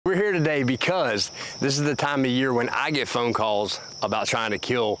today because this is the time of year when I get phone calls about trying to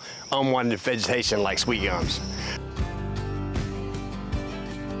kill unwanted vegetation like sweetgums.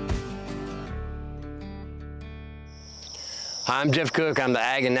 Hi, I'm Jeff Cook. I'm the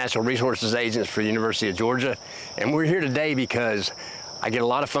Ag and Natural Resources Agent for the University of Georgia, and we're here today because I get a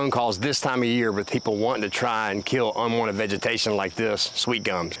lot of phone calls this time of year with people wanting to try and kill unwanted vegetation like this,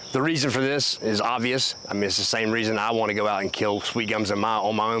 sweetgums. The reason for this is obvious. I mean, it's the same reason I want to go out and kill sweetgums on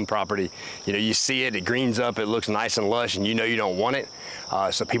my own property. You know, you see it, it greens up, it looks nice and lush, and you know you don't want it.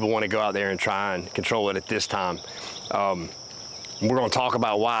 So people want to go out there and try and control it at this time. We're going to talk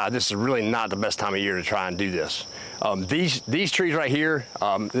about why this is really not the best time of year to try and do this. These trees right here,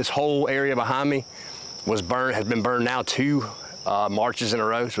 this whole area behind me has been burned now 2 Marches in a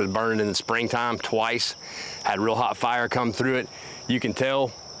row. So it was burned in the springtime twice, had real hot fire come through it. You can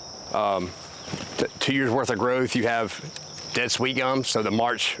tell 2 years worth of growth. You have dead sweetgums. So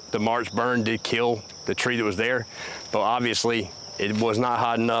the March burn did kill the tree that was there, but obviously it was not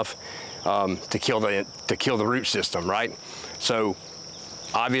hot enough to kill the root system, right? So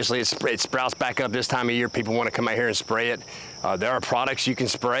obviously it sprouts back up this time of year. People want to come out here and spray it. There are products you can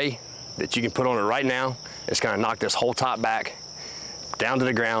spray that you can put on it right now. It's going to knock this whole top back down to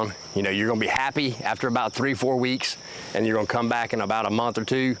the ground. You know, you're going to be happy after about 3-4 weeks, and you're going to come back in about a month or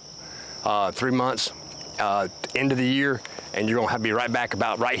 2, 3 months into the year, and you're going to be right back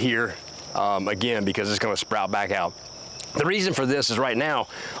about right here again, because it's going to sprout back out. The reason for this is right now,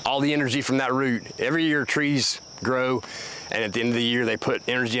 all the energy from that root, every year trees grow, and at the end of the year they put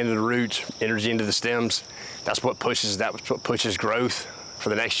energy into the roots, energy into the stems. That's what pushes growth for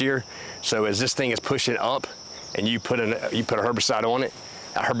the next year. So as this thing is pushing up and you put a herbicide on it,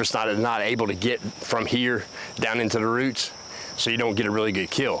 that herbicide is not able to get from here down into the roots, so you don't get a really good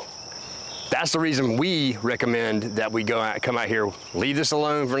kill. That's the reason we recommend that we come out here, leave this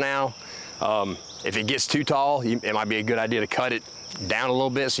alone for now. If it gets too tall, it might be a good idea to cut it down a little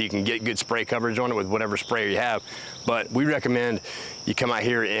bit so you can get good spray coverage on it with whatever sprayer you have. But we recommend you come out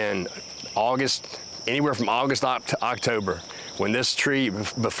here in August, anywhere from August to October, when this tree,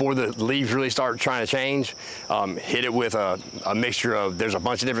 before the leaves really start trying to change, hit it with a mixture of, there's a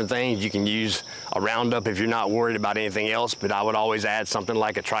bunch of different things. You can use a Roundup if you're not worried about anything else, but I would always add something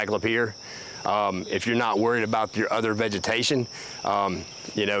like a triclopyr. If you're not worried about your other vegetation,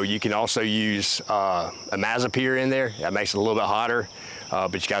 you know, you can also use Invasive in there. That makes it a little bit hotter,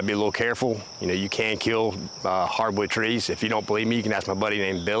 but you gotta be a little careful. You know, you can kill hardwood trees. If you don't believe me, you can ask my buddy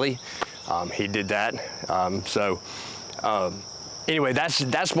named Billy. He did that. Anyway,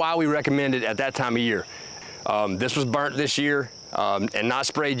 that's why we recommend it at that time of year. This was burnt this year and not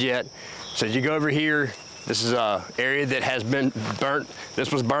sprayed yet. So as you go over here, this is an area that has been burnt.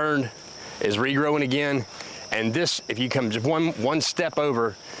 This was burned, is regrowing again. And this, if you come just one step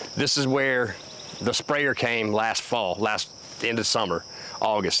over, this is where the sprayer came last end of summer,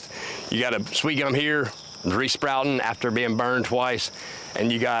 August. You got a sweetgum here, resprouting after being burned twice,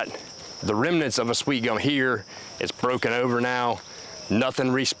 and you got the remnants of a sweetgum here. It's broken over now,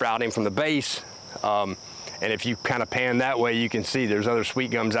 nothing resprouting from the base. And if you kind of pan that way, you can see there's other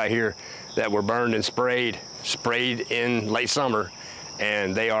sweetgums out here that were burned and sprayed in late summer,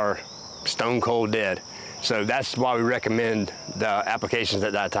 and they are stone cold dead. So that's why we recommend the applications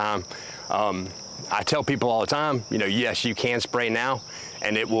at that time. I tell people all the time, you know, yes, you can spray now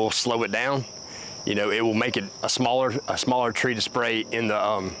and it will slow it down. You know, it will make it a smaller tree to spray in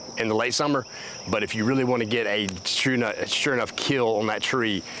the late summer. But if you really want to get a sure enough kill on that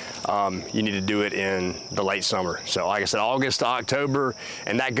tree, you need to do it in the late summer. So like I said, August to October,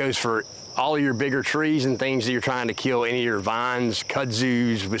 and that goes for all of your bigger trees and things that you're trying to kill, any of your vines,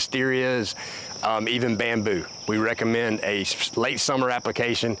 kudzus, wisterias, even bamboo. We recommend a late summer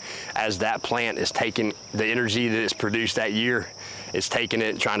application, as that plant is taking the energy that is produced that year. It's taking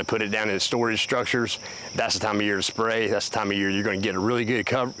it, trying to put it down in storage structures. That's the time of year to spray. That's the time of year you're going to get a really good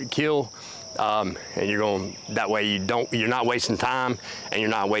kill. And that way you're not wasting time and you're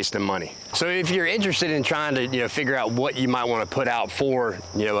not wasting money. So if you're interested in trying to, you know, figure out what you might want to put out for,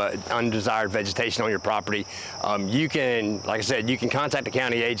 you know, undesired vegetation on your property, you can, like I said, you can contact the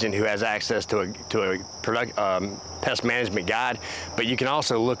county agent who has access to a pest management guide, but you can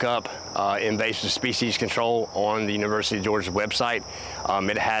also look up invasive species control on the University of Georgia website.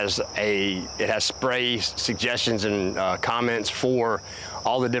 It has spray suggestions and comments for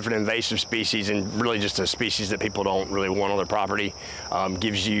all the different invasive species, and really just the species that people don't really want on their property.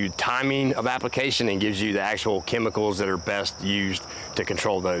 Gives you timing of application and gives you the actual chemicals that are best used to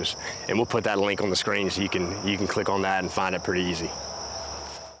control those. And we'll put that link on the screen so you can click on that and find it pretty easy.